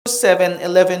Hebrews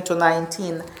 7:11 to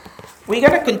 19. We're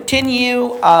going to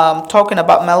continue talking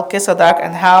about Melchizedek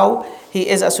and how he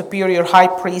is a superior high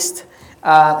priest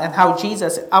and how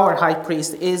Jesus, our high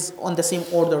priest, is on the same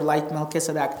order like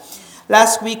Melchizedek.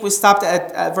 Last week we stopped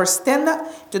at verse 10.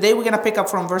 Today we're going to pick up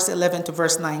from verse 11 to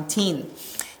verse 19.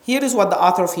 Here is what the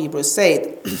author of Hebrews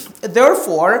said.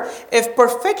 Therefore, if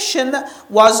perfection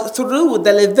was through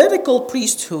the Levitical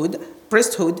priesthood,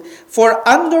 for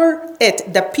under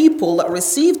it the people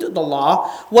received the law,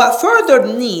 what further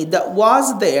need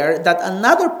was there that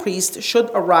another priest should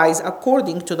arise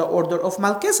according to the order of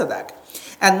Melchizedek,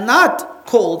 and not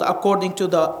called according to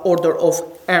the order of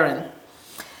Aaron?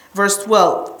 Verse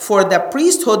 12, for the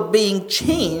priesthood being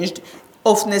changed,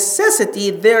 of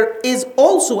necessity there is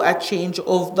also a change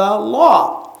of the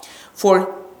law.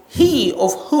 For he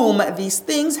of whom these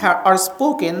things are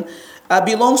spoken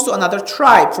belongs to another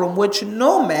tribe, from which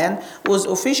no man was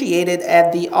officiated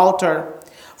at the altar.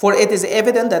 For it is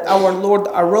evident that our Lord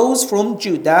arose from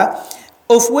Judah,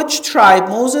 of which tribe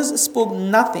Moses spoke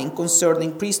nothing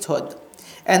concerning priesthood.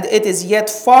 And it is yet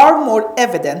far more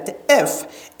evident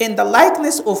if, in the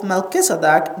likeness of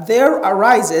Melchizedek, there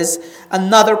arises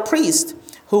another priest,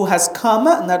 who has come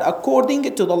not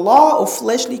according to the law of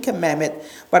fleshly commandment,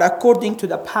 but according to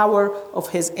the power of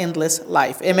his endless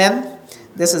life. Amen?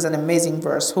 This is an amazing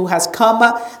verse. Who has come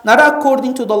not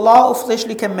according to the law of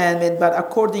fleshly commandment, but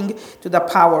according to the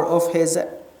power of his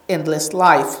endless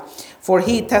life. For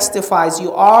he testifies,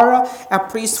 you are a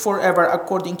priest forever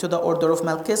according to the order of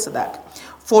Melchizedek.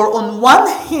 For on one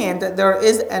hand, there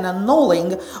is an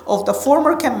annulling of the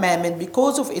former commandment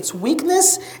because of its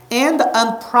weakness and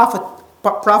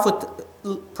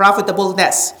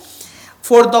profitableness.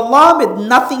 For the law made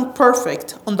nothing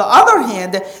perfect. On the other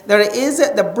hand, there is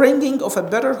the bringing of a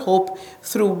better hope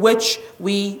through which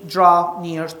we draw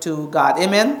near to God.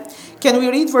 Amen? Can we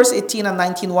read verse 18 and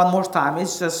 19 one more time?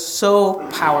 It's just so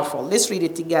powerful. Let's read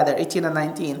it together, 18 and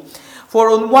 19. For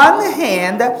on one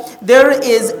hand, there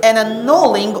is an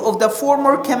annulling of the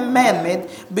former commandment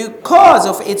because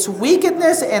of its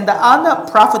wickedness and the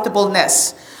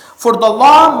unprofitableness. For the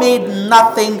law made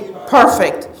nothing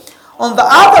perfect. On the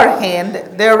other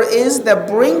hand, there is the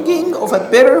bringing of a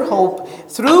better hope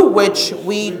through which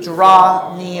we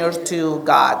draw near to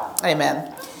God.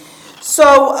 Amen.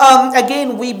 So,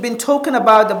 again, we've been talking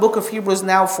about the book of Hebrews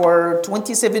now for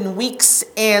 27 weeks,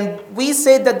 and we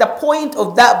said that the point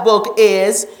of that book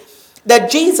is that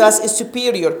Jesus is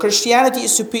superior. Christianity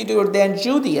is superior than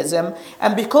Judaism,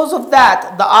 and because of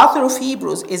that, the author of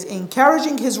Hebrews is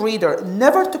encouraging his reader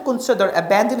never to consider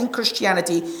abandoning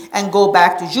Christianity and go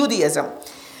back to Judaism.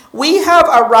 We have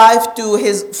arrived to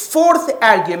his fourth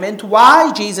argument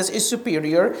why Jesus is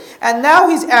superior, and now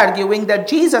he's arguing that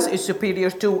Jesus is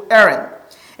superior to Aaron.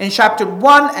 In chapter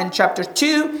 1 and chapter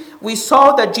 2, we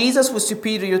saw that Jesus was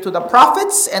superior to the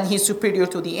prophets and he's superior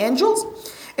to the angels.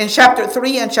 In chapter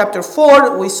 3 and chapter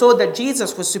 4, we saw that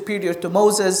Jesus was superior to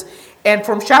Moses. And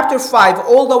from chapter 5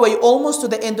 all the way almost to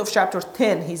the end of chapter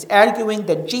 10, he's arguing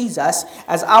that Jesus,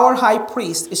 as our high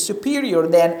priest, is superior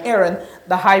than Aaron,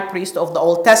 the high priest of the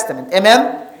Old Testament.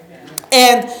 Amen?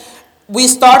 And we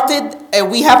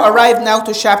have arrived now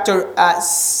to chapter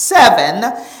 7.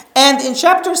 And in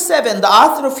chapter 7, the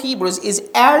author of Hebrews is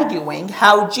arguing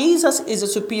how Jesus is a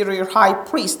superior high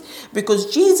priest, because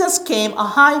Jesus came a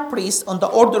high priest on the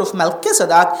order of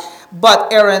Melchizedek, but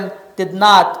Aaron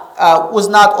was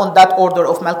not on that order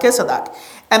of Melchizedek.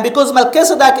 And because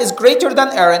Melchizedek is greater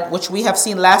than Aaron, which we have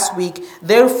seen last week,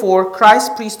 therefore Christ's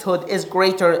priesthood is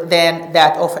greater than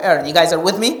that of Aaron. You guys are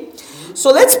with me? So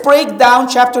let's break down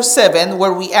chapter 7,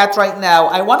 where we at right now.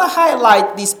 I want to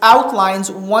highlight these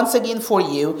outlines once again for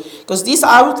you, because these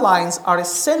outlines are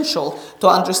essential to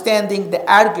understanding the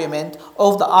argument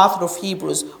of the author of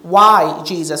Hebrews, why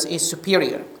Jesus is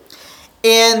superior.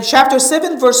 In chapter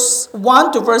 7, verse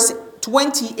 1 to verse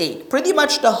 28, pretty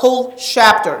much the whole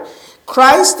chapter,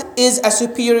 Christ is a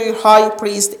superior high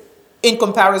priest in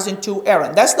comparison to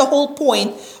Aaron. That's the whole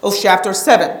point of chapter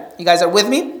 7. You guys are with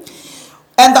me?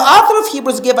 And the author of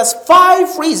Hebrews gave us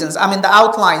 5 reasons. I'm in the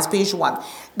outlines, page 1.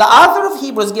 The author of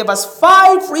Hebrews gave us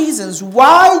 5 reasons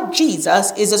why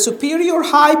Jesus is a superior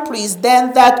high priest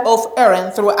than that of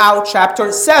Aaron throughout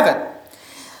chapter 7.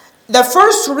 The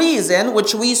first reason,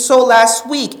 which we saw last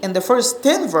week in the first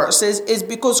 10 verses, is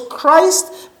because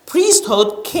Christ's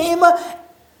priesthood came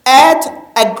at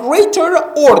a greater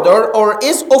order, or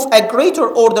is of a greater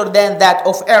order than that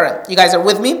of Aaron. You guys are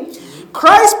with me?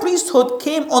 Christ's priesthood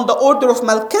came on the order of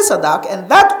Melchizedek, and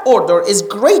that order is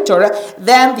greater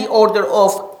than the order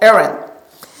of Aaron.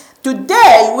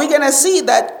 Today, we're going to see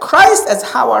that Christ as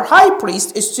our high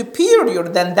priest is superior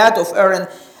than that of Aaron,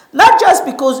 Not just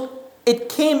because it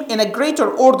came in a greater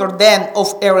order than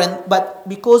of Aaron, but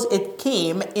because it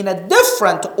came in a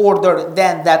different order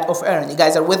than that of Aaron. You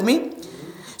guys are with me?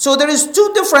 So there is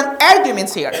two different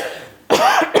arguments here.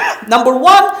 Number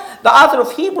one, the author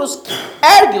of Hebrews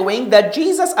arguing that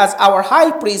Jesus as our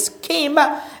high priest came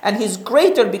and he's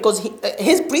greater because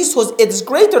his priesthood is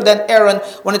greater than Aaron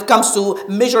when it comes to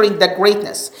measuring the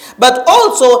greatness. But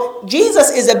also,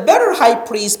 Jesus is a better high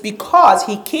priest because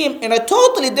he came in a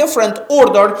totally different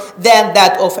order than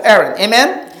that of Aaron.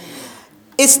 Amen?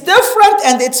 It's different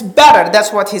and it's better.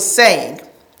 That's what he's saying.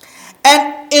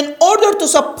 And in order to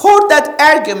support that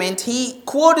argument, he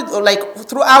quoted,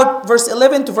 throughout verse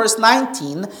 11 to verse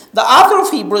 19, the author of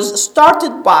Hebrews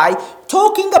started by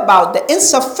talking about the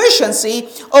insufficiency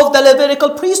of the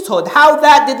Levitical priesthood, how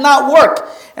that did not work.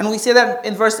 And we see that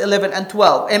in verse 11 and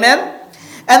 12. Amen?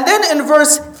 And then in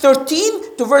verse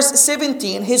 13 to verse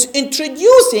 17, he's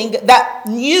introducing that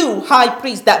new high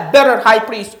priest, that better high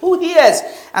priest, who he is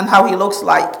and how he looks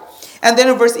like. And then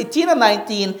in verse 18 and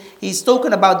 19, he's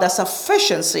talking about the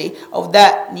sufficiency of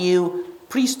that new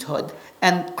priesthood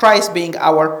and Christ being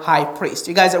our high priest.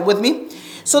 You guys are with me?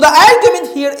 So the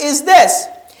argument here is this.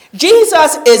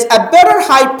 Jesus is a better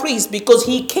high priest because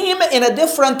he came in a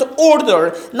different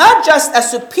order, not just a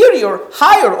superior,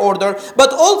 higher order,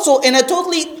 but also in a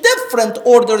totally different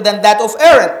order than that of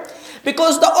Aaron.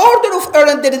 Because the order of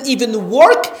Aaron didn't even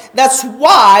work. That's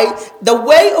why the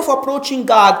way of approaching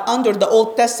God under the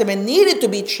Old Testament needed to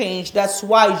be changed. That's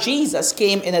why Jesus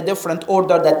came in a different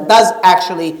order that does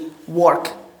actually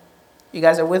work. You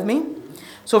guys are with me?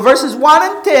 So verses 1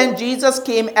 and 10, Jesus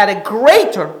came at a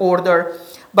greater order.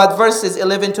 But verses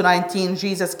 11 to 19,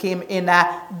 Jesus came in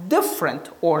a different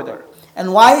order.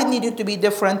 And why it needed to be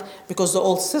different? Because the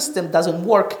old system doesn't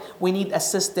work. We need a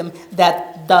system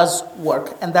that does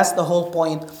work. And that's the whole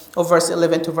point of verse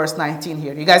 11 to verse 19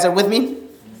 here. You guys are with me?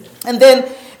 And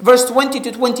then verse 20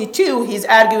 to 22, he's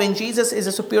arguing Jesus is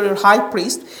a superior high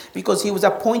priest because he was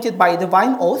appointed by a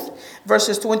divine oath.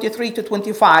 Verses 23 to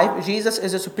 25, Jesus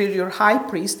is a superior high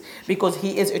priest because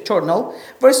he is eternal.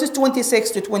 Verses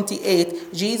 26 to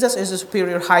 28, Jesus is a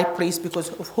superior high priest because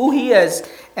of who he is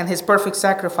and his perfect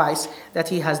sacrifice that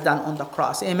he has done on the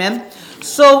cross. Amen?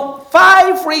 So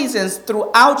 5 reasons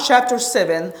throughout chapter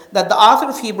 7 that the author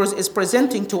of Hebrews is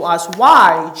presenting to us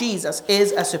why Jesus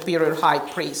is a superior high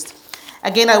priest.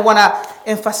 Again, I want to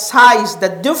emphasize the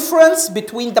difference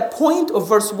between the point of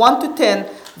verse 1 to 10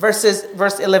 versus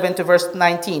verse 11 to verse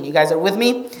 19. You guys are with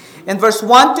me? In verse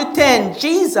 1 to 10,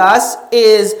 Jesus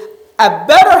is a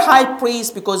better high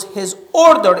priest because his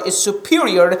order is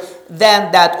superior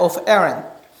than that of Aaron.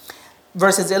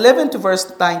 Verses 11 to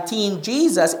verse 19,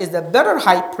 Jesus is the better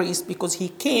high priest because he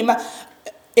came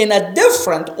in a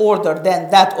different order than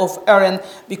that of Aaron,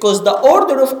 because the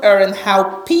order of Aaron, how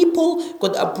people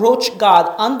could approach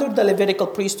God under the Levitical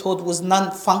priesthood, was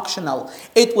non-functional.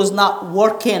 It was not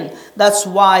working. That's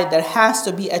why there has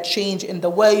to be a change in the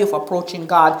way of approaching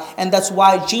God. And that's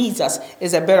why Jesus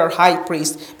is a better high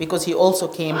priest, because he also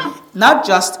came not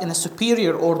just in a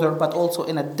superior order, but also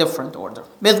in a different order.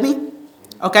 With me?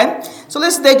 Okay? So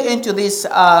let's dig into these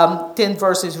 10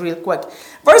 verses real quick.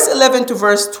 Verse 11 to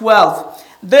verse 12.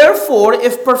 Therefore,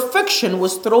 if perfection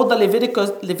was through the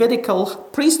Levitical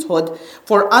priesthood,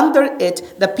 for under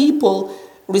it the people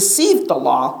received the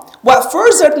law, what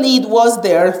further need was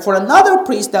there for another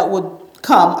priest that would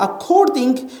come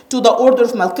according to the order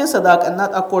of Melchizedek and not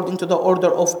according to the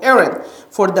order of Aaron?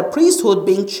 For the priesthood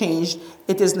being changed,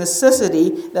 it is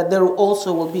necessity that there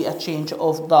also will be a change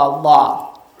of the law.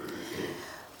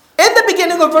 In the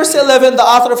beginning of verse 11, the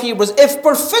author of Hebrews, if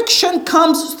perfection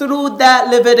comes through that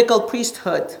Levitical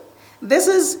priesthood, this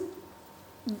is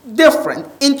different,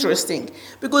 interesting,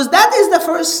 because that is the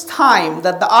first time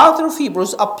that the author of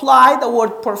Hebrews applied the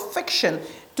word perfection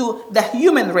to the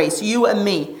human race, you and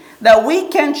me, that we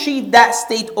can achieve that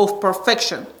state of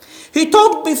perfection. He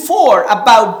talked before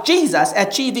about Jesus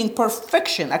achieving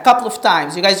perfection a couple of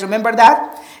times. You guys remember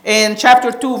that? In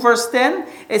chapter 2, verse 10,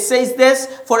 it says this,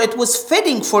 for it was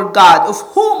fitting for God, of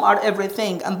whom are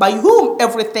everything, and by whom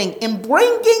everything, in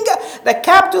bringing the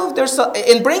captive,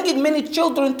 in bringing many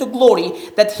children to glory,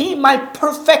 that he might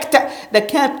perfect the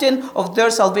captain of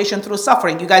their salvation through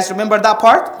suffering. You guys remember that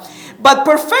part? But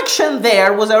perfection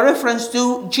there was a reference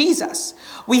to Jesus.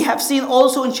 We have seen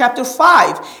also in chapter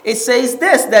 5, it says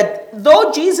this, that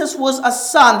though Jesus was a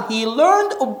son, he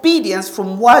learned obedience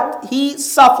from what he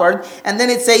suffered. And then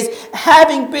it says,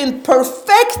 having been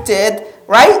perfected,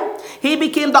 right? He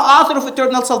became the author of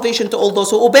eternal salvation to all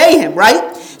those who obey him,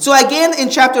 right? So again,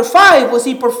 in chapter 5, we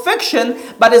see perfection,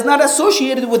 but it's not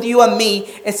associated with you and me.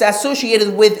 It's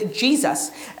associated with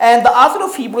Jesus. And the author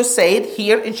of Hebrews said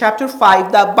here in chapter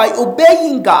 5 that by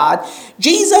obeying God,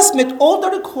 Jesus met all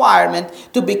the requirement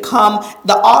to become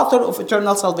the author of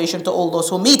eternal salvation to all those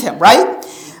who meet him, right?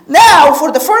 Now,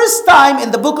 for the first time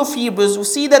in the book of Hebrews, we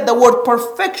see that the word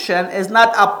perfection is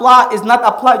not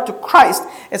applied to Christ.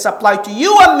 It's applied to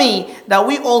you and me, that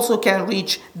we also can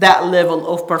reach that level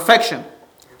of perfection.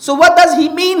 So what does he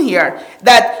mean here?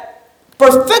 That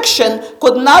perfection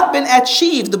could not be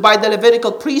achieved by the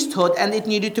Levitical priesthood and it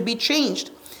needed to be changed.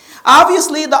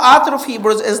 Obviously, the author of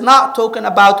Hebrews is not talking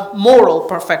about moral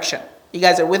perfection. You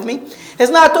guys are with me? He's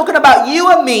not talking about you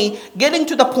and me getting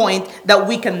to the point that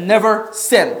we can never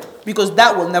sin. Because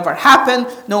that will never happen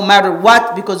no matter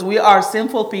what, because we are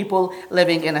sinful people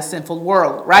living in a sinful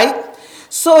world, right?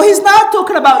 So he's not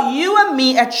talking about you and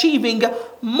me achieving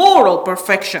moral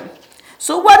perfection.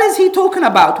 So what is he talking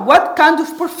about? What kind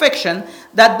of perfection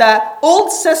that the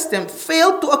old system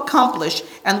failed to accomplish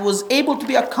and was able to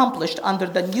be accomplished under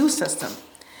the new system?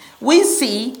 We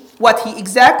see what he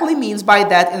exactly means by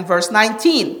that in verse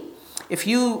 19. If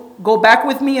you go back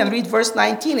with me and read verse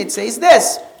 19, it says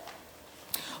this: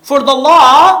 "For the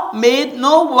law made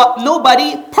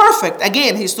nobody perfect."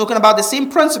 Again, he's talking about the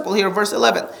same principle here, verse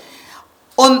 11.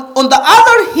 On the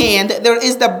other hand, there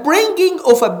is the bringing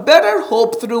of a better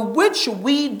hope through which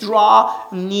we draw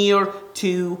near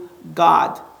to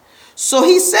God. So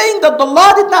he's saying that the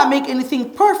law did not make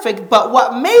anything perfect, but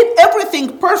what made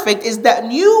everything perfect is that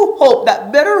new hope,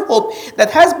 that better hope that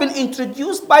has been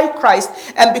introduced by Christ.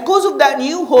 And because of that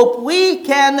new hope, we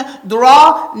can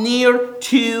draw near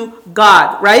to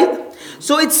God, right?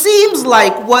 So it seems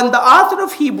like when the author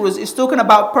of Hebrews is talking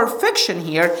about perfection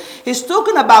here, he's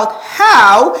talking about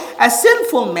how a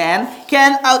sinful man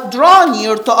can draw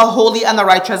near to a holy and a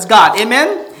righteous God.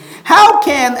 Amen? How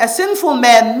can a sinful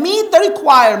man meet the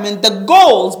requirement, the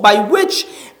goals by which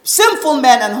sinful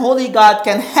man and holy God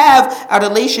can have a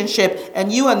relationship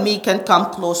and you and me can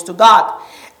come close to God?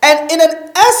 And in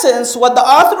an essence, what the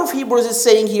author of Hebrews is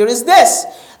saying here is this: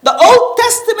 the Old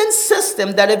Testament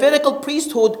system, the Levitical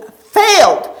priesthood,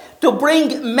 failed to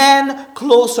bring man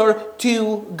closer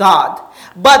to God.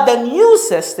 But the new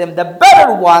system, the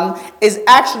better one, is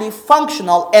actually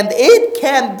functional and it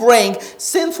can bring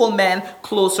sinful man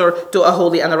closer to a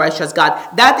holy and a righteous God.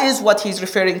 That is what he's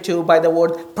referring to by the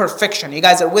word perfection. You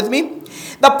guys are with me?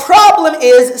 The problem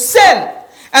is sin.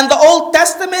 And the Old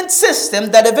Testament system,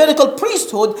 the Levitical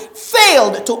priesthood,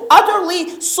 failed to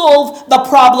utterly solve the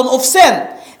problem of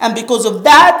sin. And because of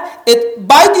that, it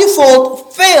by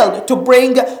default failed to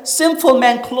bring sinful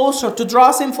men closer, to draw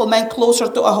sinful men closer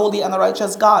to a holy and a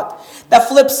righteous God. The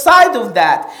flip side of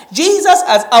that, Jesus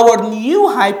as our new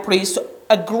high priest,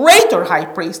 a greater high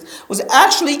priest, was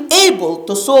actually able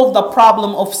to solve the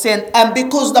problem of sin. And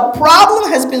because the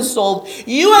problem has been solved,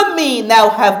 you and me now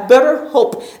have better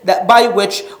hope that by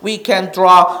which we can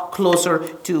draw closer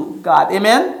to God.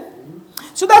 Amen?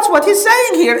 So that's what he's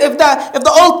saying here. If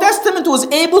the Old Testament was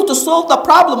able to solve the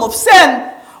problem of sin,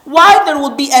 why there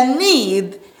would be a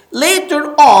need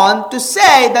later on to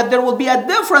say that there will be a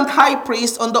different high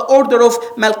priest on the order of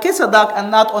Melchizedek and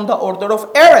not on the order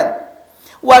of Aaron?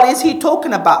 What is he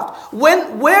talking about?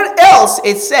 Where else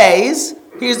it says,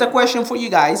 here's the question for you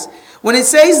guys. When it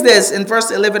says this in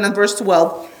verse 11 and verse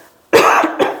 12,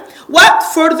 what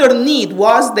further need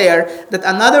was there that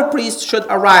another priest should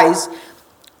arise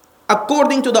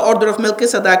according to the order of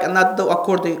Melchizedek and not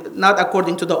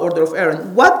according to the order of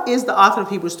Aaron? What is the author of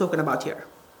Hebrews talking about here?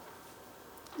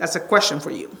 That's a question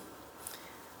for you.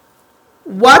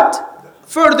 What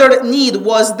further need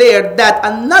was there that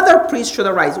another priest should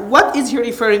arise? What is he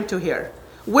referring to here?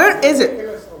 Where is it?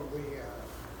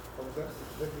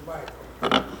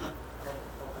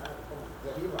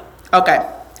 Okay.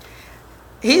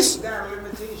 There are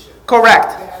limitations.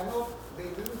 Correct. They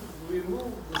didn't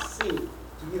remove the sin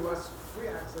to give us free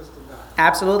access to God.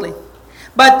 Absolutely.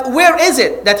 But where is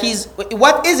it that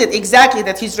what is it exactly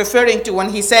that he's referring to when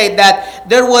he said that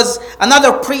there was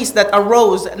another priest that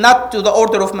arose not to the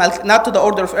order of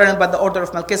Aaron but the order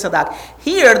of Melchizedek?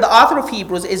 Here the author of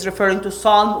Hebrews is referring to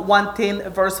Psalm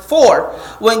 110 verse 4,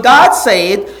 when God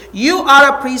said, "You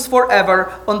are a priest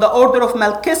forever on the order of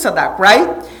Melchizedek," right?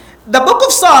 The book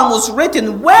of Psalm was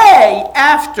written way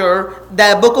after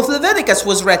the book of Leviticus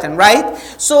was written, right?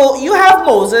 So you have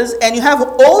Moses and you have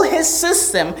all his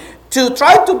system to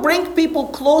try to bring people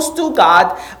close to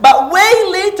God. But way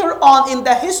later on in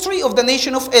the history of the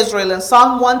nation of Israel, in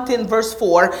Psalm 110 verse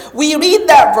 4, we read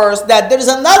that verse that there is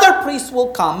another priest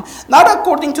will come, not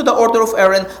according to the order of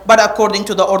Aaron, but according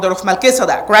to the order of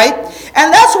Melchizedek, right?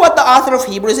 And that's what the author of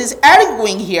Hebrews is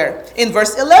arguing here in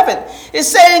verse 11. He's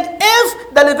saying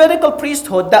if the Levitical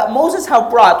priesthood that Moses had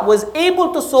brought was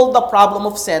able to solve the problem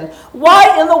of sin,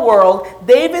 why in the world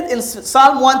David in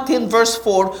Psalm 110 verse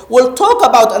 4 will talk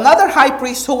about another high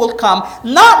priest who will come,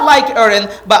 not like Aaron,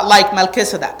 but like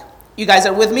Melchizedek? You guys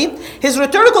are with me? His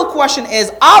rhetorical question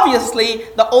is, obviously,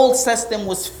 the old system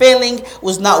was failing,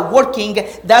 was not working.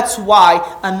 That's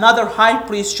why another high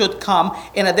priest should come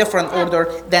in a different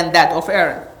order than that of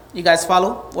Aaron. You guys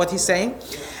follow what he's saying?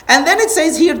 And then it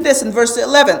says here this in verse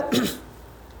 11.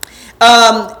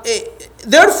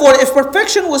 Therefore, if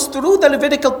perfection was through the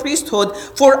Levitical priesthood,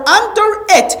 for under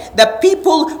it the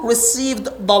people received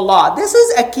the law. This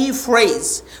is a key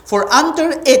phrase. For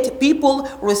under it people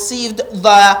received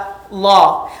the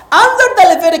law. Under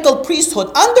the Levitical priesthood,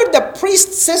 under the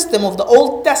priest system of the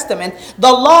Old Testament,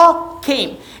 the law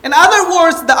came. In other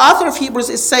words, the author of Hebrews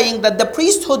is saying that the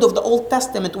priesthood of the Old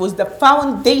Testament was the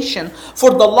foundation for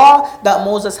the law that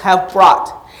Moses have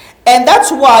brought. And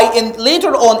that's why later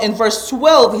on in verse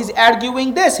 12, he's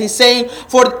arguing this. He's saying,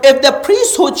 for if the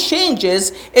priesthood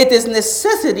changes, it is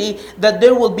necessity that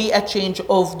there will be a change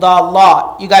of the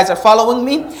law. You guys are following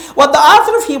me? What the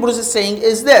author of Hebrews is saying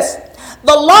is this.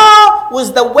 The law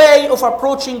was the way of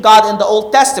approaching God in the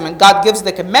Old Testament. God gives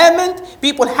the commandment.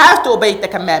 People have to obey the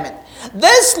commandment.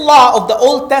 This law of the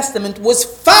Old Testament was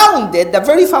founded, the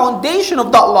very foundation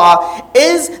of that law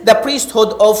is the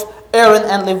priesthood of Aaron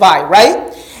and Levi,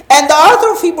 right? And the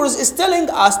author of Hebrews is telling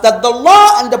us that the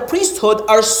law and the priesthood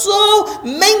are so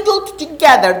mingled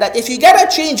together that if you gotta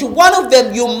change one of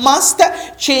them, you must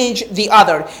change the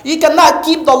other. You cannot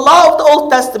keep the law of the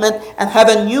Old Testament and have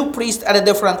a new priest at a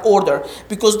different order.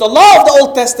 Because the law of the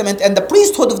Old Testament and the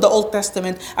priesthood of the Old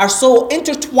Testament are so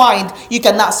intertwined, you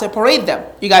cannot separate them.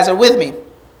 You guys are with me?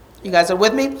 You guys are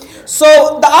with me? So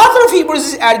the author of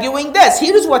Hebrews is arguing this.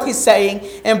 Here is what he's saying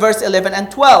in verse 11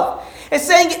 and 12. It's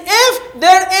saying if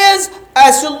there is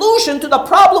a solution to the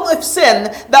problem of sin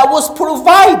that was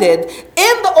provided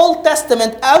in the Old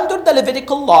Testament under the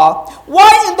Levitical law,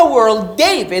 why in the world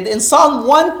David in Psalm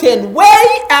 110, way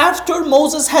after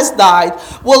Moses has died,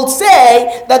 will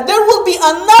say that there will be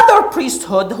another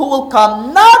priesthood who will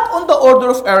come not on the order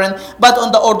of Aaron, but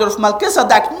on the order of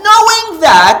Melchizedek, knowing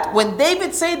that when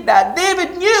David said that,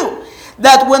 David knew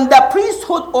that when the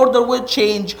priesthood order will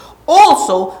change,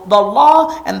 also the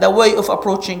law and the way of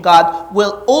approaching God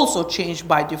will also change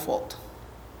by default.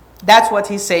 That's what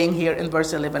he's saying here in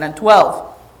verse 11 and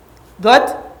 12. Good?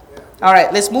 All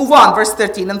right, let's move on. Verse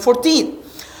 13 and 14.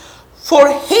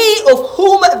 For he of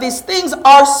whom these things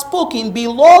are spoken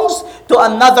belongs to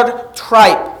another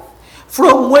tribe,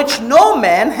 from which no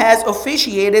man has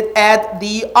officiated at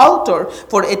the altar.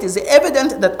 For it is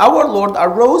evident that our Lord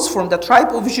arose from the tribe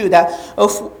of Judah,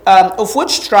 of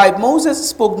which tribe Moses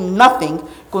spoke nothing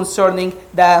concerning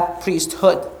the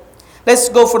priesthood. Let's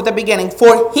go for the beginning.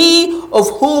 For he of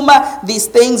whom these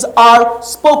things are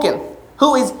spoken.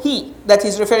 Who is he that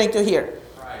he's referring to here?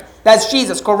 Right. That's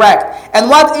Jesus, correct. And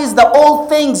what is the all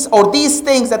things or these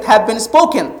things that have been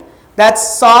spoken?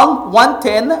 That's Psalm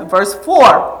 110 verse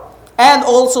 4. And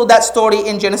also that story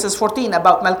in Genesis 14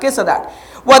 about Melchizedek.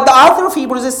 What the author of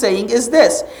Hebrews is saying is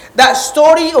this. That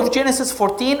story of Genesis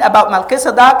 14 about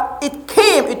Melchizedek,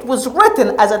 it was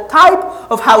written as a type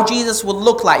of how Jesus would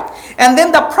look like. And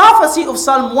then the prophecy of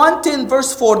Psalm 110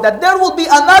 verse 4, that there will be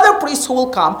another priest who will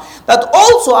come, that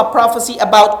also a prophecy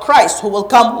about Christ who will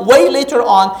come way later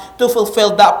on to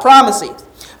fulfill that prophecy.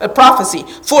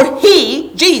 For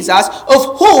he, Jesus,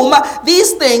 of whom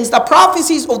these things, the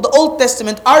prophecies of the Old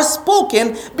Testament are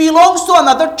spoken, belongs to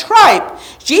another tribe.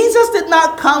 Jesus did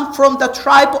not come from the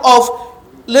tribe of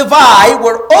Levi,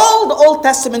 where all the Old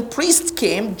Testament priests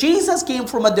came. Jesus came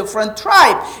from a different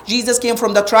tribe. Jesus came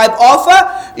from the tribe of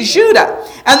Judah.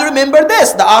 And remember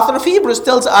this, the author of Hebrews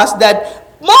tells us that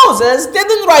Moses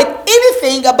didn't write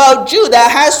anything about Judah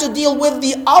has to deal with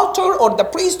the altar or the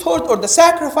priesthood or the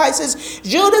sacrifices.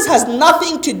 Judas has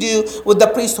nothing to do with the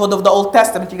priesthood of the Old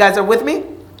Testament. You guys are with me?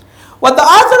 What the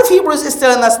author of Hebrews is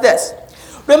telling us this.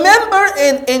 Remember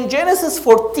in Genesis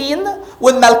 14,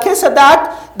 when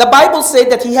Melchizedek, the Bible said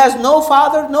that he has no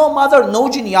father, no mother, no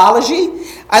genealogy.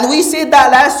 And we said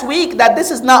that last week, that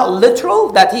this is not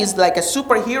literal, that he's like a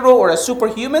superhero or a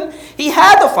superhuman. He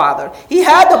had a father, he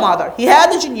had a mother, he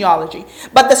had a genealogy.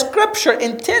 But the scripture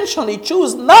intentionally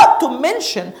chose not to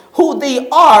mention who they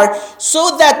are,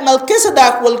 so that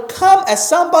Melchizedek will come as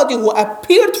somebody who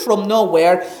appeared from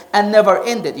nowhere and never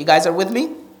ended. You guys are with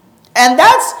me? And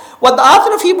that's what the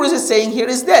author of Hebrews is saying here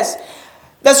is this.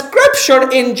 The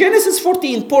scripture in Genesis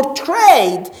 14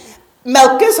 portrayed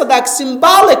Melchizedek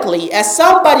symbolically as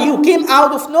somebody who came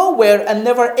out of nowhere and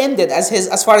never ended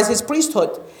as far as his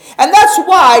priesthood. And that's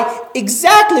why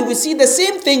exactly we see the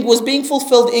same thing was being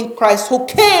fulfilled in Christ, who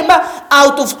came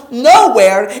out of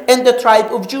nowhere in the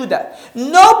tribe of Judah.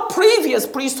 No previous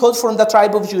priesthood from the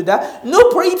tribe of Judah, no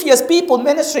previous people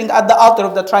ministering at the altar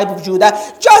of the tribe of Judah,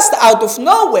 just out of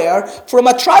nowhere from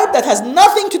a tribe that has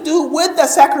nothing to do with the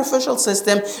sacrificial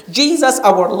system. Jesus,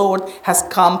 our Lord, has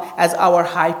come as our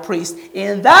high priest.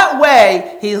 In that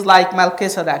way, he is like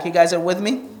Melchizedek. You guys are with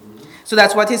me? So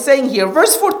that's what he's saying here.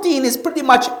 Verse 14 is pretty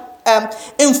much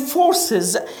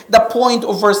enforces the point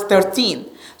of verse 13.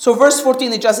 So verse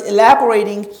 14 is just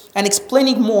elaborating and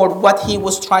explaining more what he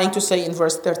was trying to say in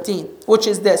verse 13, which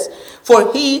is this.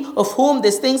 For he of whom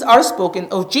these things are spoken,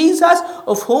 of Jesus,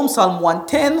 of whom Psalm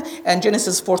 110 and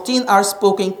Genesis 14 are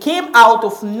spoken, came out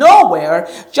of nowhere,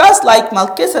 just like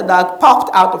Melchizedek popped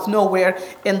out of nowhere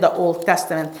in the Old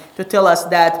Testament, to tell us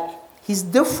that he's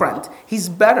different, he's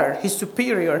better, he's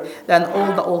superior than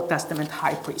all the Old Testament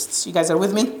high priests. You guys are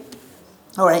with me?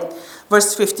 All right.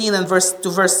 Verse 15 and verse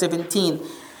 17.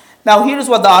 Now here's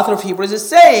what the author of Hebrews is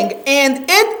saying. And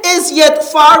it is yet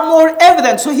far more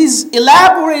evident. So he's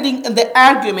elaborating in the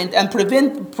argument and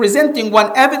presenting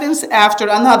one evidence after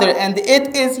another. And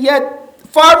it is yet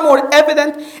far more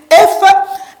evident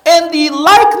if in the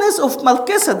likeness of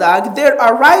Melchizedek, there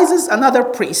arises another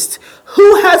priest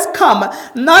who has come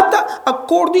not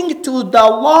according to the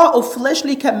law of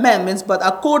fleshly commandments, but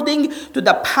according to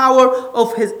the power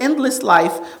of his endless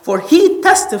life. For he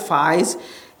testifies,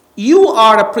 you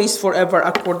are a priest forever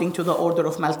according to the order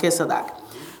of Melchizedek.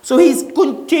 So he's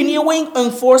continuing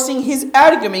enforcing his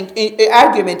argument,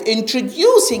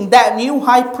 introducing that new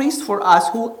high priest for us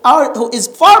who is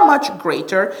far much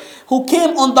greater, who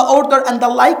came on the order and the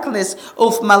likeness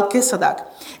of Melchizedek.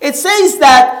 It says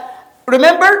that,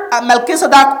 remember,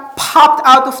 Melchizedek popped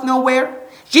out of nowhere.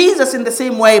 Jesus, in the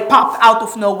same way, popped out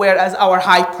of nowhere as our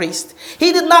high priest.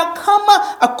 He did not come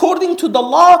according to the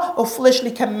law of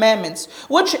fleshly commandments,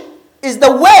 which is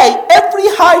the way every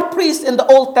high priest in the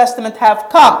Old Testament have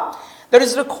come. There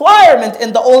is requirement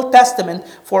in the Old Testament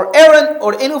for Aaron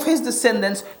or any of his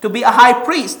descendants to be a high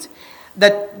priest.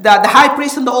 That the high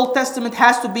priest in the Old Testament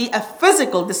has to be a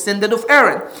physical descendant of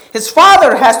Aaron. His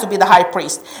father has to be the high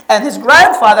priest, and his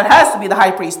grandfather has to be the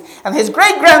high priest, and his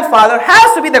great-grandfather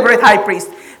has to be the great high priest.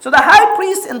 So the high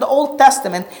priest in the Old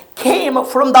Testament came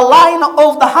from the line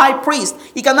of the high priest.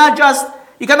 You cannot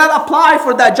apply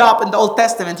for that job in the Old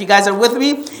Testament. You guys are with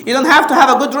me? You don't have to have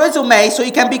a good resume so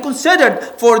you can be considered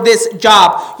for this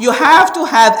job. You have to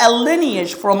have a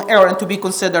lineage from Aaron to be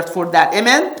considered for that.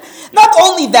 Amen? Not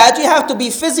only that, you have to be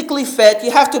physically fit.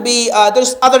 You have to be,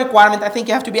 there's other requirement. I think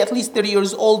you have to be at least 30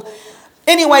 years old.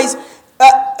 Anyways,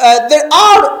 there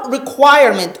are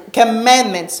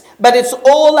commandments, but it's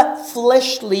all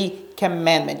fleshly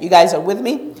commandment. You guys are with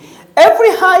me?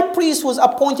 Every high priest was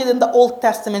appointed in the Old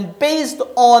Testament based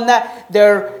on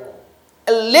their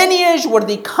lineage, where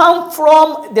they come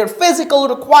from, their physical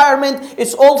requirement.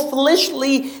 It's all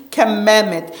fleshly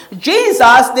commandment.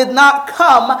 Jesus did not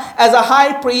come as a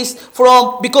high priest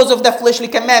because of the fleshly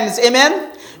commandments.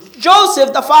 Amen?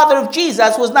 Joseph, the father of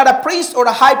Jesus, was not a priest or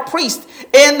a high priest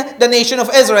in the nation of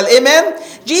Israel. Amen?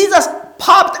 Jesus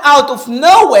popped out of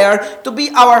nowhere to be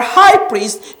our high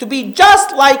priest, to be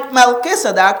just like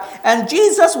Melchizedek. And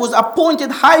Jesus was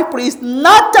appointed high priest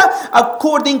not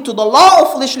according to the law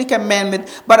of fleshly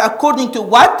commandment, but according to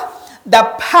what? The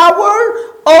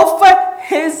power of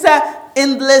his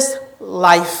endless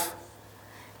life.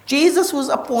 Jesus was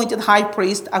appointed high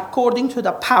priest according to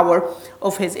the power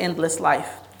of his endless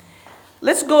life.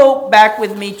 Let's go back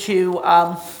with me to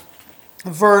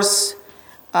verse...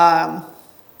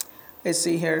 let's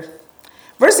see here.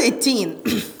 Verse 18.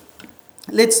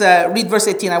 Let's read verse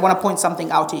 18. I want to point something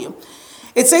out to you.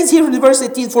 It says here in verse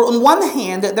 18, for on one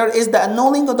hand, there is the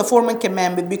annulling of the former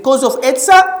commandment because of its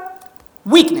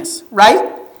weakness,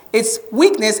 right? its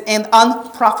weakness and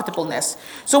unprofitableness.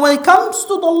 So when it comes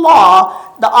to the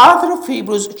law, the author of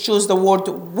Hebrews chose the word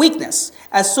weakness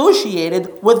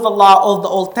associated with the law of the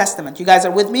Old Testament. You guys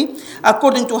are with me?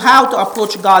 According to how to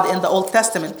approach God in the Old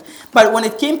Testament. But when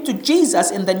it came to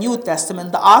Jesus in the New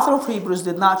Testament, the author of Hebrews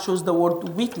did not choose the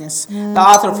word weakness. The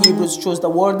author of Hebrews chose the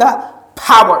word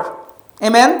power.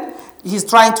 Amen?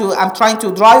 I'm trying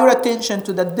to draw your attention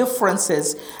to the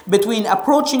differences between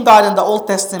approaching God in the Old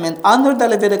Testament under the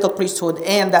Levitical priesthood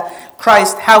and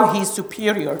Christ, how he's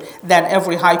superior than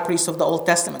every high priest of the Old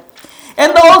Testament.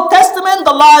 In the Old Testament,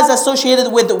 the law is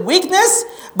associated with weakness,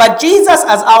 but Jesus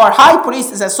as our high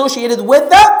priest is associated with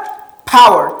the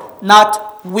power,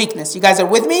 not weakness. You guys are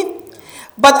with me?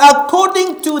 But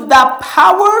according to the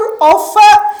power of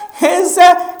his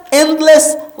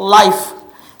endless life.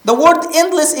 The word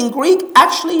endless in Greek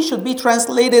actually should be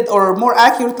translated, or more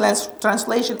accurate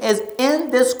translation is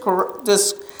indescribable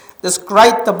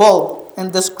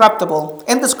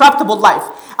life.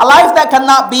 A life that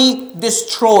cannot be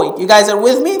destroyed. You guys are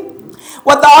with me?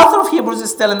 What the author of Hebrews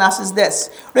is telling us is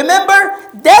this. Remember,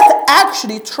 death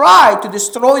actually tried to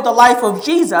destroy the life of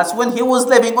Jesus when he was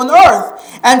living on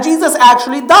earth. And Jesus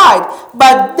actually died.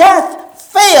 But death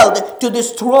failed to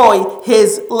destroy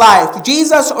his life.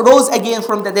 Jesus rose again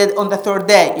from the dead on the third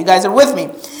day. You guys are with me?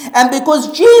 And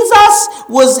because his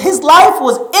life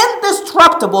was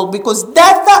indestructible, because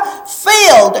death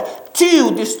failed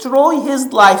to destroy his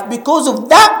life, because of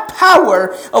that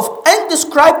power of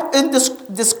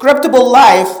indescribable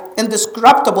life,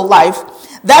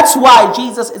 that's why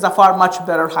Jesus is a far much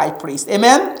better high priest.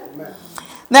 Amen? Amen.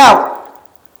 Now,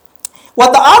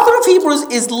 what the author of Hebrews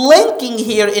is linking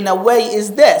here in a way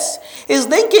is this. Is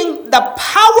linking the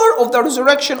power of the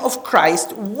resurrection of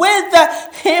Christ with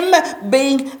him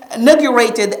being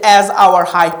inaugurated as our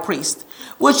high priest.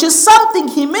 Which is something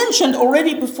he mentioned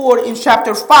already before in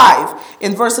chapter 5,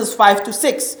 in verses 5 to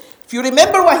 6. If you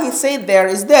remember what he said there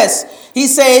is this. He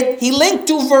said, he linked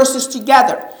two verses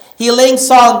together. He linked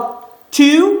Psalm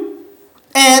 2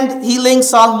 and he links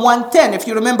Psalm 110, if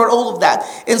you remember all of that.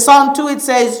 In Psalm 2 it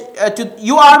says,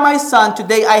 you are my son,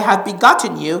 today I have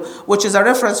begotten you, which is a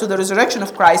reference to the resurrection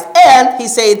of Christ. And he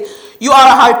said, you are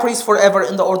a high priest forever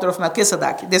in the order of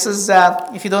Melchizedek. This is,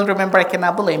 if you don't remember, I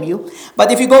cannot blame you.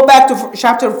 But if you go back to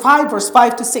chapter 5, verse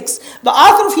 5 to 6, the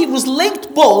author of Hebrews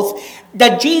linked both,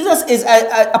 that Jesus is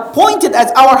appointed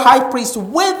as our high priest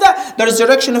with the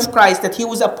resurrection of Christ, that he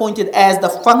was appointed as the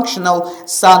functional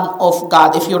Son of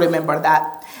God, if you remember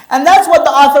that. And that's what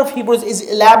the author of Hebrews is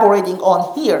elaborating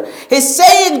on here. He's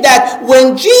saying that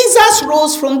when Jesus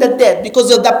rose from the dead,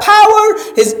 because of the power,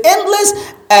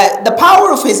 the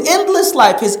power of his endless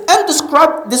life, his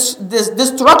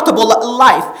indestructible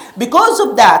life, because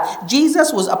of that,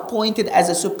 Jesus was appointed as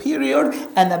a superior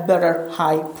and a better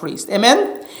high priest.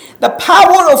 Amen? The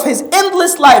power of his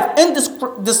endless life,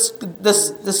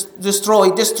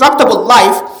 destructible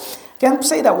life, can't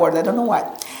say that word, I don't know why.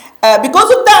 Because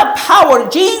of that power,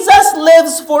 Jesus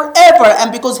lives forever.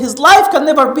 And because his life can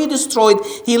never be destroyed,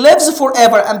 he lives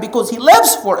forever. And because he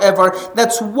lives forever,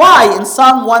 that's why in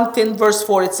Psalm 110 verse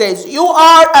 4 it says, you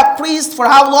are a priest for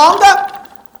how long?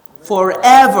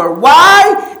 Forever.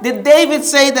 Why did David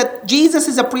say that Jesus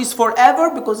is a priest forever?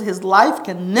 Because his life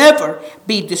can never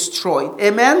be destroyed.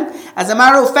 Amen? As a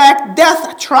matter of fact,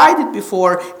 death tried it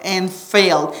before and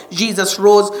failed. Jesus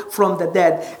rose from the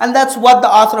dead. And that's what the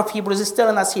author of Hebrews is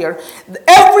telling us here.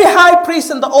 Every high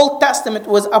priest in the Old Testament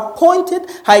was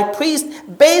appointed high priest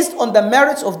based on the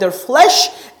merits of their flesh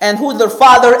and who their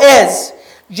father is.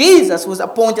 Jesus was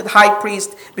appointed high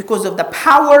priest because of the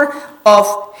power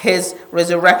of his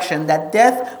resurrection, that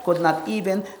death could not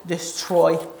even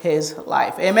destroy his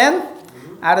life. Amen?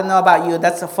 I don't know about you,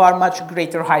 that's a far much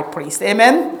greater high priest.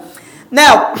 Amen?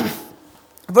 Now,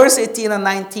 verse 18 and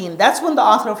 19, that's when the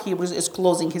author of Hebrews is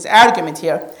closing his argument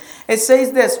here. It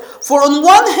says this, for on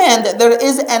one hand, there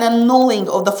is an annulling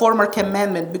of the former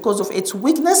commandment because of its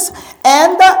weakness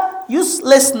and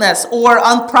uselessness or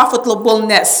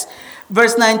unprofitableness.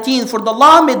 Verse 19, for the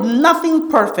law made nothing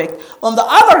perfect. On the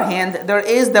other hand, there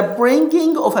is the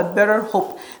bringing of a better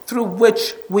hope through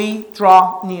which we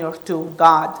draw near to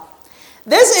God.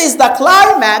 This is the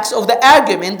climax of the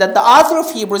argument that the author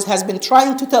of Hebrews has been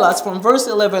trying to tell us from verse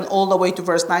 11 all the way to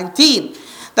verse 19.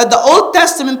 That the Old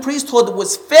Testament priesthood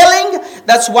was failing.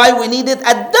 That's why we needed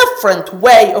a different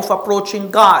way of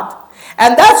approaching God.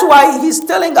 And that's why he's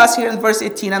telling us here in verse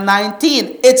 18 and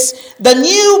 19, it's the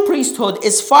new priesthood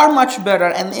is far much better.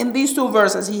 And in these two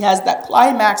verses, he has the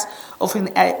climax of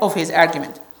his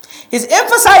argument. He's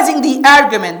emphasizing the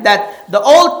argument that the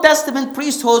Old Testament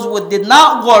priesthood did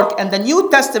not work and the New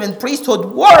Testament priesthood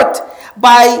worked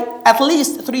by at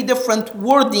least three different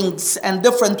wordings and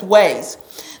different ways.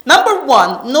 Number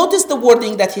one, notice the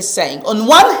wording that he's saying. On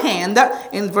one hand,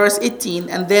 in verse 18,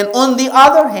 and then on the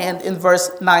other hand, in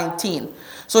verse 19.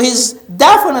 So he's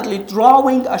definitely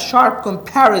drawing a sharp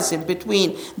comparison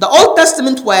between the Old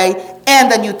Testament way and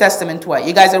the New Testament way.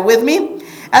 You guys are with me?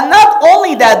 And not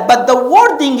only that, but the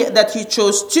wording that he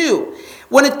chose too.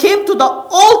 When it came to the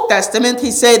Old Testament, he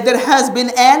said there has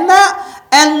been an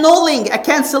annulling, a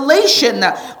cancellation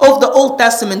of the Old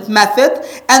Testament method.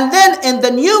 And then in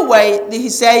the new way, he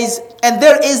says, and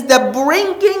there is the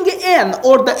bringing in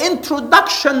or the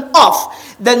introduction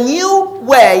of the new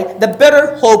way, the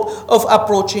better hope of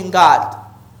approaching God.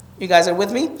 You guys are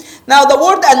with me? Now the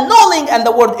word annulling and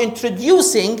the word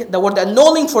introducing, the word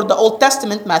annulling for the Old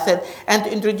Testament method and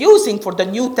introducing for the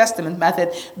New Testament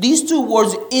method, these two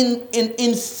words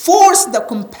enforce the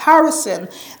comparison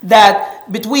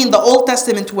that between the Old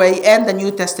Testament way and the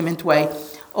New Testament way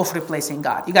of replacing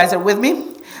God. You guys are with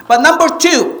me? But number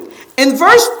two, in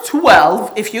verse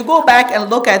 12, if you go back and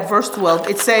look at verse 12,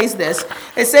 it says this.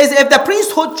 It says, if the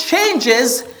priesthood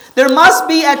changes, there must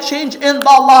be a change in the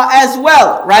law as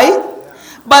well, right?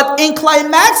 But in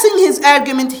climaxing his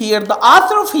argument here, the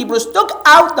author of Hebrews took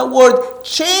out the word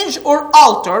change or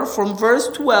alter from verse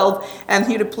 12 and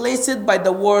he replaced it by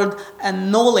the word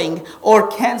annulling or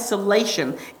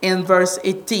cancellation in verse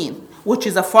 18, which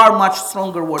is a far much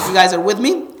stronger word. You guys are with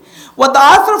me? What the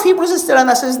author of Hebrews is telling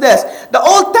us is this. The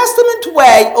Old Testament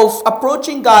way of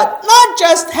approaching God not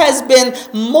just has been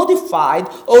modified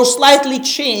or slightly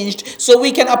changed so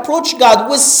we can approach God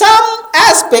with some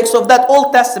aspects of that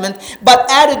Old Testament, but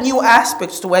added new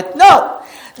aspects to it. No.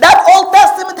 That Old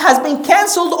Testament has been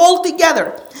canceled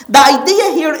altogether. The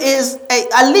idea here is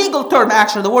a legal term,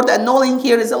 actually. The word annulling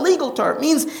here is a legal term. It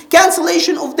means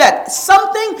cancellation of debt.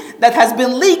 Something that has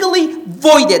been legally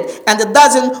voided and it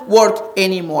doesn't work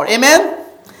anymore. Amen?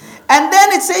 And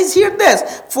then it says here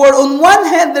this. For on one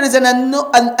hand, there is an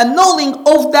annulling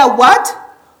of the what?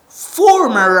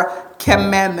 Former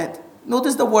commandment.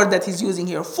 Notice the word that he's using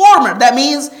here. Former. That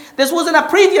means this wasn't a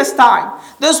previous time.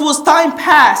 This was time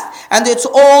past. And it's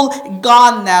all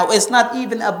gone now. It's not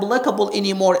even applicable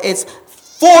anymore. It's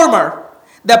former.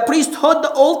 The priesthood,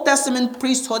 the Old Testament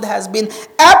priesthood has been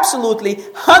absolutely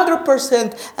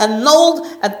 100% annulled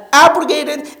and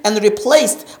abrogated and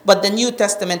replaced by the New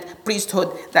Testament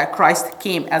priesthood that Christ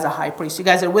came as a high priest. You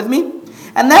guys are with me?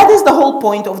 And that is the whole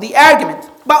point of the argument.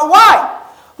 But why?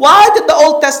 Why did the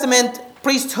Old Testament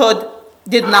priesthood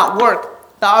did not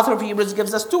work? The author of Hebrews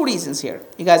gives us two reasons here.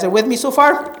 You guys are with me so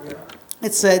far? Yeah.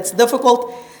 It's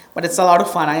difficult, but it's a lot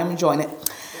of fun. I am enjoying it.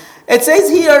 It says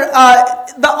here,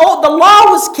 the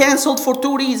law was canceled for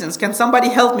two reasons. Can somebody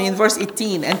help me in verse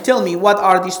 18 and tell me what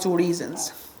are these two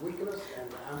reasons? Weakness and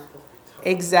unprofitable.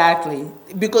 Exactly.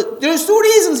 Because there's two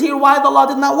reasons here why the law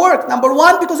did not work. Number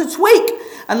one, because it's weak.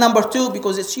 And number two,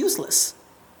 because it's useless.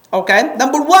 Okay?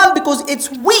 Number one, because it's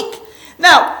weak.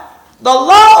 Now, the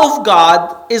law of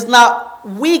God is not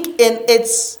weak in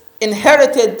its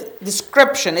inherited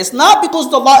description. It's not because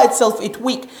the law itself is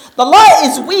weak. The law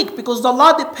is weak because the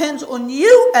law depends on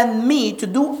you and me to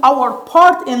do our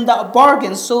part in the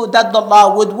bargain so that the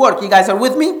law would work. You guys are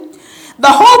with me? The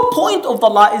whole point of the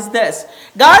law is this.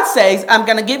 God says, I'm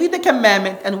going to give you the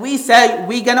commandment, and we say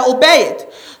we're going to obey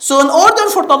it. So in order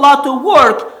for the law to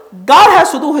work, God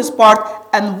has to do his part,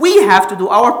 and we have to do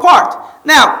our part.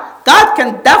 Now, God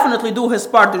can definitely do his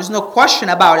part. There's no question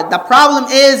about it. The problem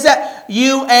is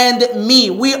you and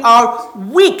me. We are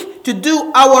weak to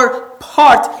do our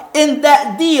part in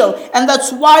that deal. And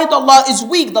that's why the law is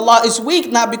weak. The law is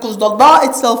weak not because the law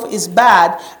itself is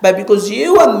bad, but because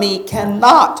you and me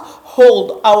cannot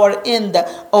hold our end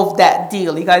of that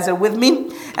deal. You guys are with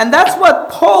me? And that's what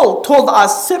Paul told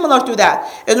us, similar to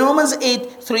that. In Romans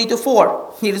 8,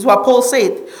 3-4. Here is what Paul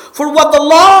said. For what the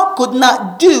law could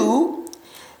not do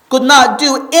in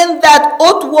that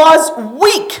it was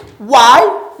weak.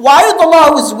 Why? Why the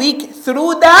law was weak?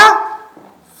 Through the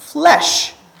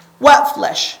flesh. What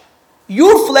flesh?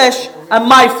 Your flesh and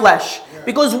my flesh.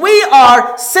 Because we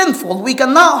are sinful. We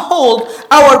cannot hold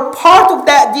our part of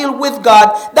that deal with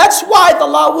God. That's why the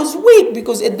law was weak,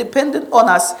 because it depended on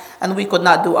us and we could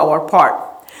not do our part.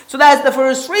 So that's the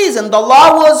first reason. The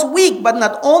law was weak, but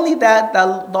not only that,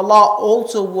 the law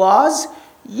also was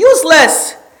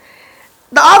useless.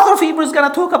 The author of Hebrews is going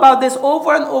to talk about this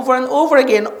over and over and over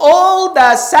again. All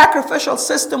the sacrificial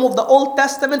system of the Old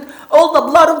Testament, all the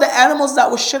blood of the animals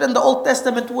that was shed in the Old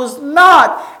Testament was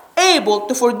not able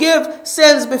to forgive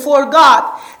sins before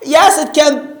God. Yes, it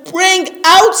can bring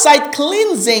outside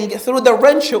cleansing through the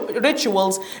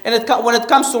rituals and when it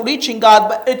comes to reaching God,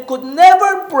 but it could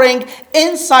never bring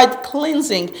inside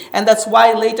cleansing. And that's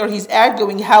why later he's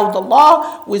arguing how the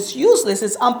law was useless,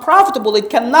 it's unprofitable, it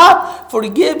cannot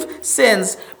forgive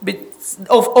sins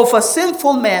of a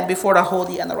sinful man before a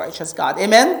holy and a righteous God.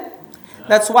 Amen?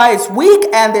 That's why it's weak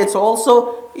and it's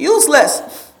also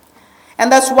useless.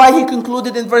 And that's why he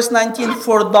concluded in verse 19,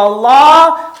 for the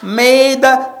law made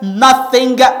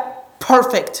nothing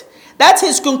perfect. That's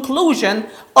his conclusion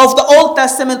of the Old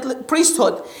Testament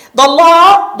priesthood. The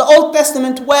law, the Old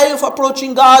Testament way of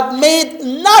approaching God, made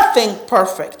nothing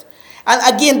perfect.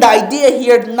 And again, the idea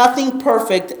here, nothing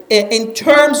perfect in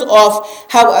terms of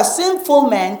how a sinful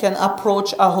man can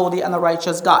approach a holy and a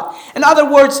righteous God. In other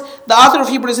words, the author of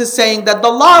Hebrews is saying that the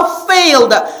law failed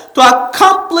to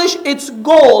accomplish its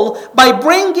goal by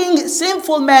bringing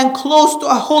sinful man close to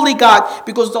a holy God,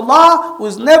 because the law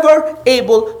was never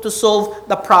able to solve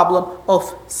the problem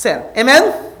of sin.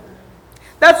 Amen?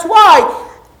 That's why,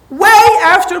 way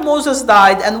after Moses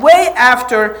died and way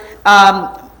after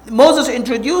Moses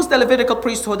introduced the Levitical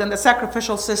priesthood and the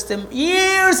sacrificial system,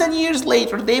 years and years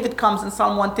later, David comes in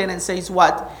Psalm 110 and says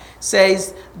what?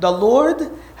 Says, the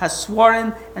Lord has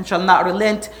sworn and shall not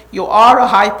relent. You are a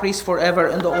high priest forever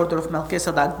in the order of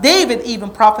Melchizedek. David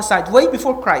even prophesied way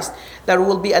before Christ that there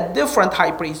will be a different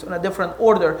high priest on a different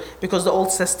order because the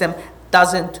old system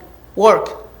doesn't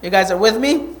work. You guys are with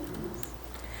me?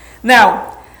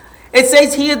 Now, it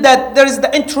says here that there is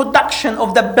the introduction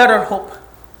of the better hope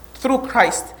through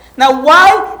Christ. Now,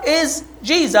 why is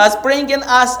Jesus bringing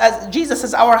us, as Jesus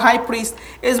as our high priest,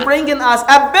 is bringing us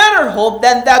a better hope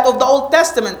than that of the Old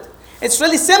Testament? It's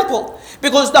really simple.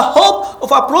 Because the hope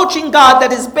of approaching God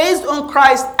that is based on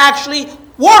Christ actually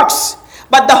works.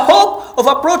 But the hope of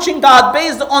approaching God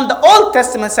based on the Old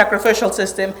Testament sacrificial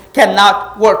system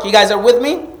cannot work. You guys are with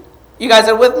me? You guys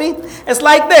are with me? It's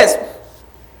like this.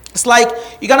 It's like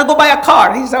you're going to go buy a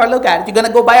car. Here's how I look at it. You're going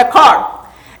to go buy a car.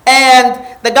 And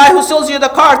the guy who sells you the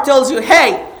car tells you,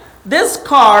 hey, this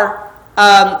car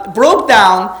broke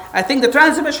down. I think the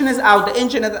transmission is out, the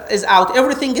engine is out,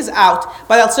 everything is out,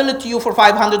 but I'll sell it to you for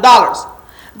 $500.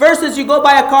 Versus you go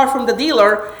buy a car from the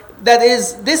dealer that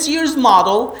is this year's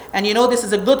model, and you know this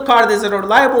is a good car, this is a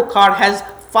reliable car, has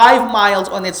 5 miles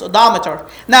on its odometer.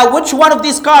 Now, which one of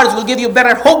these cars will give you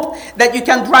better hope that you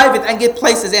can drive it and get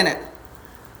places in it?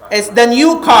 It's the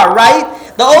new car, right?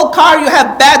 The old car, you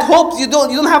have bad hopes. You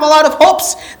don't have a lot of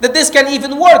hopes that this can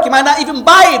even work. You might not even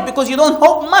buy it because you don't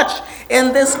hope much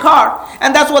in this car.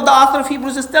 And that's what the author of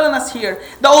Hebrews is telling us here.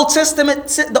 The Old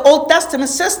Testament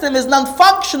system is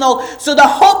non-functional, so the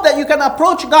hope that you can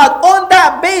approach God on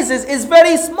that basis is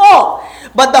very small.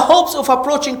 But the hopes of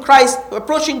approaching Christ,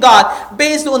 approaching God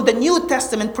based on the New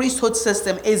Testament priesthood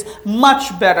system is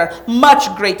much better,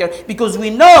 much greater, because we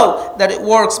know that it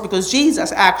works because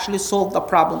Jesus actually solved the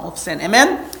problem of sin. Amen?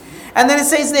 And then it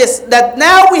says this, that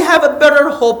now we have a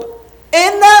better hope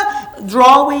in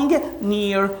drawing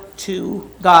near to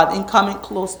God, in coming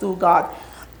close to God.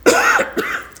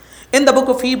 In the book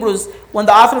of Hebrews, when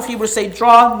the author of Hebrews says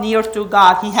draw near to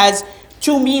God, he has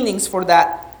two meanings for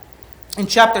that. In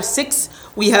chapter 6,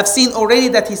 we have seen already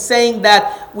that he's saying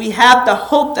that we have the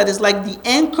hope that is like the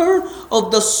anchor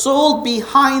of the soul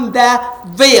behind that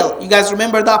veil. You guys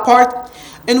remember that part?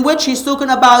 In which he's talking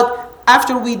about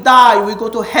after we die, we go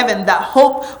to heaven. That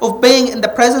hope of being in the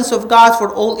presence of God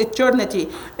for all eternity.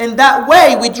 In that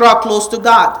way, we draw close to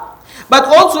God. But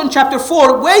also in chapter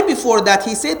 4, way before that,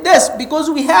 he said this, because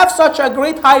we have such a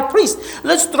great high priest,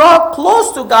 let's draw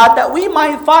close to God that we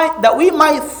might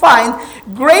find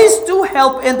grace to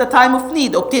help in the time of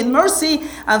need, obtain mercy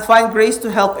and find grace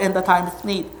to help in the time of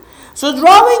need. So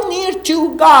drawing near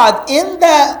to God in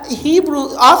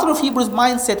the author of Hebrews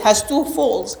mindset has two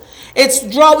folds. It's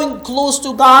drawing close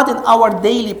to God in our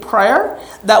daily prayer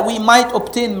that we might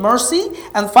obtain mercy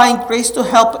and find grace to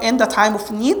help in the time of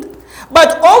need.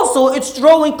 But also it's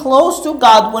drawing close to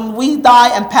God when we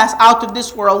die and pass out of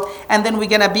this world, and then we're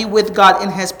going to be with God in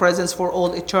His presence for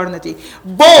all eternity.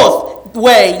 Both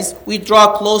ways we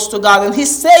draw close to God. And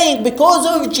he's saying because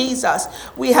of Jesus,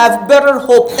 we have better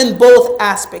hope in both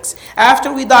aspects.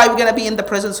 After we die, we're going to be in the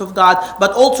presence of God.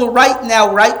 But also right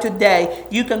now, right today,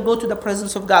 you can go to the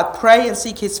presence of God, pray and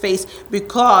seek His face,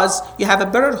 because you have a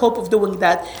better hope of doing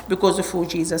that because of who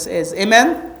Jesus is.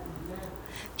 Amen?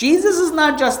 Jesus is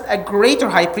not just a greater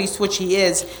high priest, which He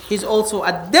is. He's also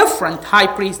a different high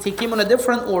priest. He came on a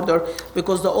different order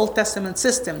because the Old Testament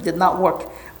system did not work,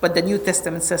 but the New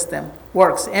Testament system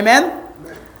works. Amen?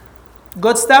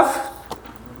 Good stuff?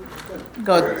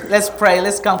 Good. Let's pray.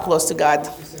 Let's come close to God.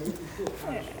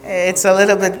 It's a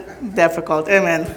little bit difficult. Amen.